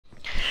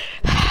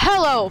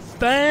Hello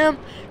fam,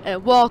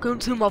 and welcome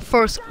to my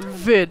first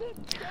vid.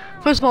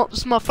 First of all, this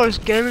is my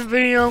first gaming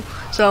video,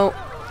 so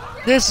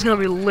this is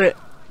gonna be lit.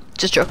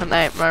 Just joking,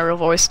 that ain't my real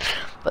voice,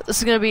 but this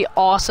is gonna be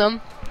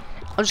awesome.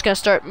 I'm just gonna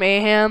start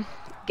mayhem,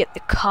 get the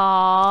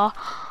car.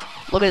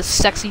 Look at this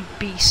sexy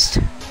beast.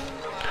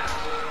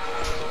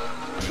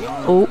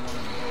 Oh,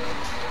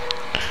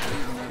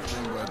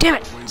 damn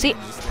it! See,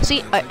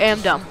 I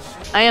am dumb.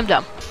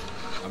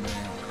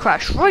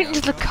 Crash right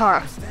into the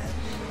car.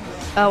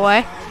 That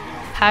way.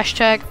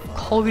 Hashtag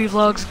Colby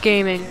Vlogs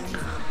Gaming.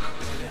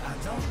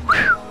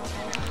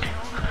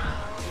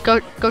 Go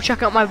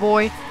check out my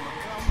boy.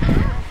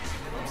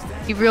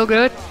 He real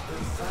good.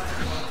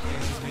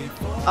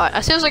 Alright,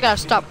 as soon as I gotta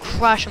stop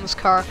crashing this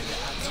car.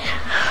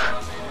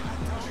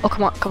 Oh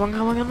come on.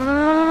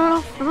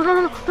 No.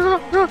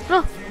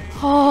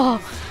 Oh,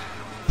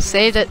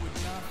 saved it.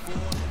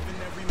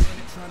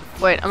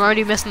 Wait, I'm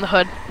already missing the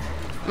hood.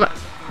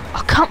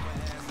 Oh come.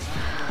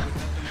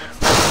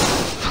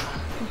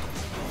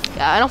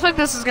 Yeah, I don't think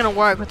this is gonna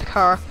work with the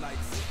car.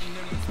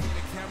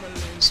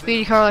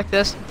 Speedy car like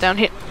this, down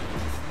here.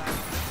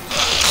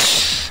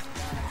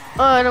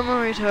 Alright, I'm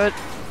gonna retard.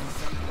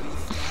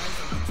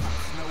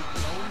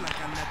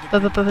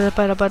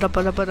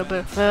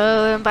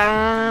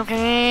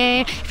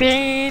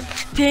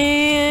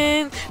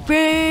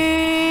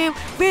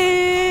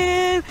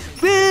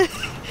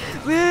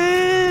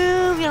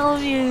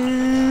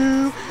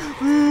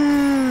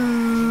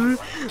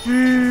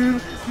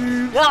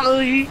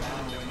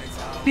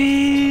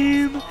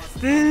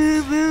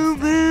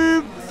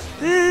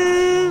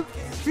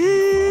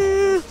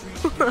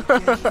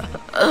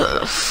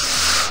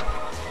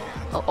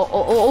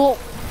 Oh.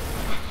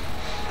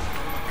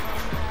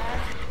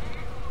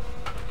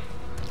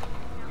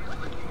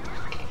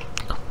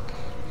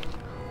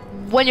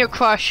 When your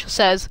crush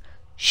says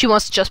she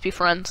wants to just be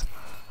friends.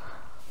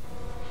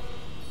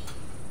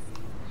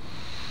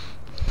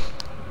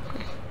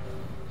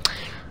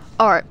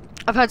 Alright,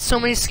 I've had so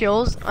many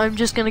skills, I'm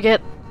just gonna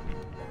get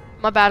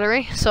my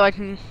battery so I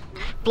can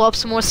blow up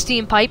some more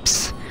steam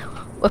pipes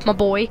with my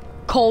boy,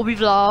 Colby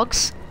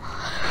Vlogs.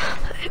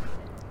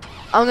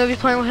 I'm gonna be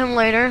playing with him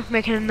later,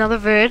 making another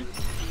vid.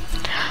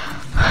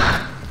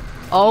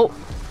 Oh,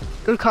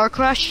 good car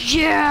crash,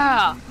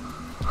 yeah!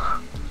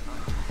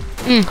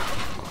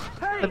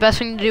 The best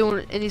thing to do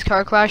in these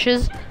car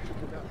crashes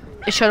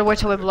is try to wait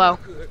till they blow.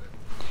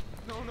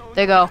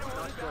 They go,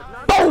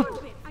 boom!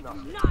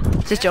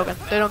 Just joking,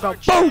 they don't go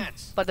boom,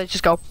 but they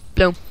just go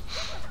boom.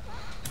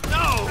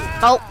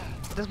 Oh,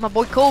 there's my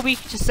boy Colby,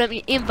 just sent me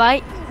an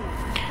invite.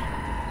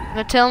 I'm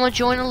gonna tell him to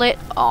join a lit.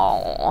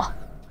 Oh,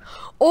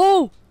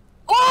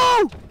 dab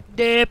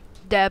it,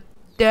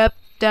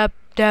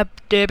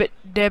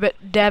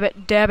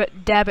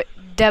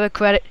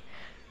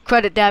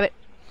 credit, dab it.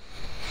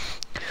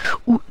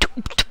 Ooh.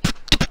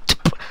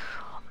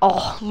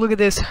 Oh, look at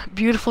this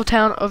beautiful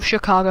town of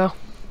Chicago.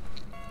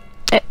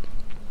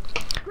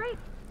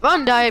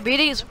 Run,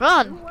 diabetes,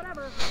 run!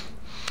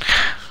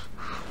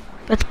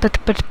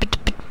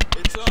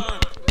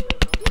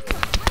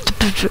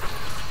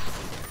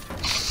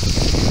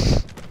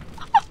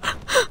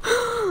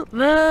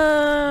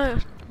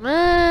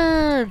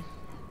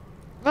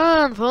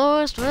 Run,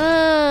 Forrest,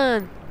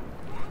 run!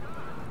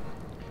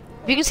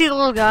 If you can see the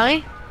little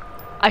guy,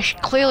 I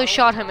clearly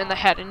shot him in the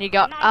head and he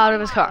got out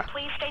of his car.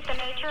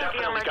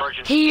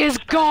 He is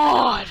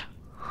God!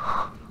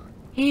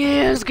 He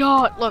is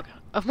God! Look,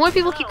 if more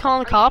people keep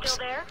calling the cops,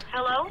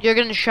 you're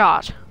getting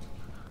shot.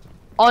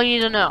 All you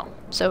need to know.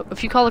 So,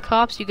 if you call the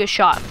cops, you get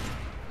shot.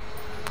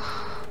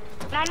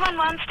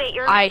 911, state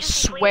your I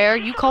swear,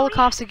 you call the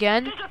cops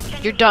again,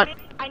 you're done.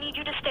 I need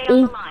you to stay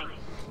on the line.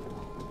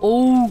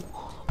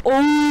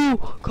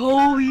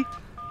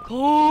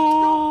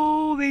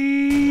 Colby!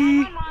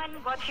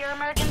 911, what's your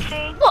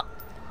emergency? Look!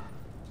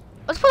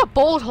 Let's put a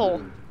bullet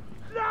hole.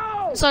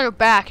 It's on her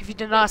back, if you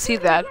did not see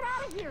that.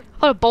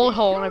 Put a bullet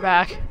hole in her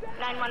back.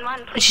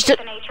 911, please state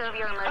the nature of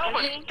your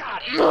emergency.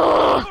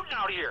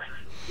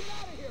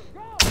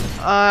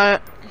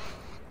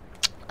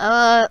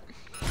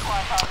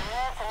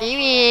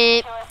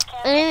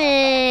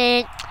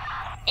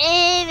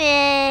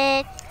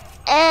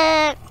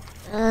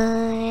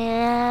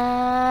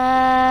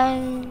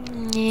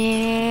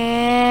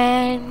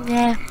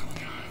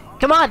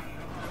 Come on!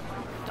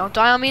 Don't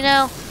die on me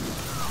now.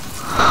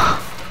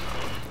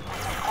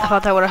 I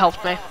thought that would have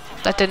helped me.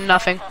 That did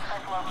nothing.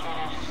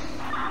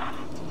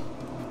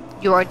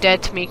 You are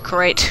dead to me,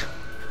 great.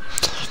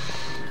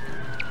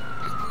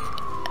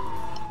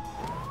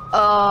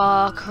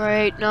 Oh,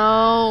 great,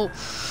 no.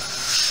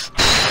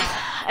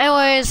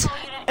 Anyways,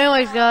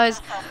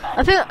 guys,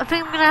 I think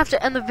I'm gonna have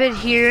to end the vid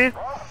here.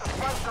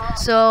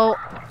 So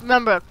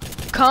remember,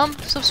 come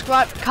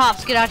subscribe.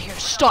 Cops, get out of here!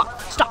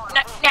 Stop!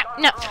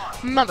 No!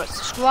 Remember,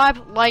 subscribe,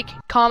 like,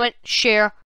 comment, share.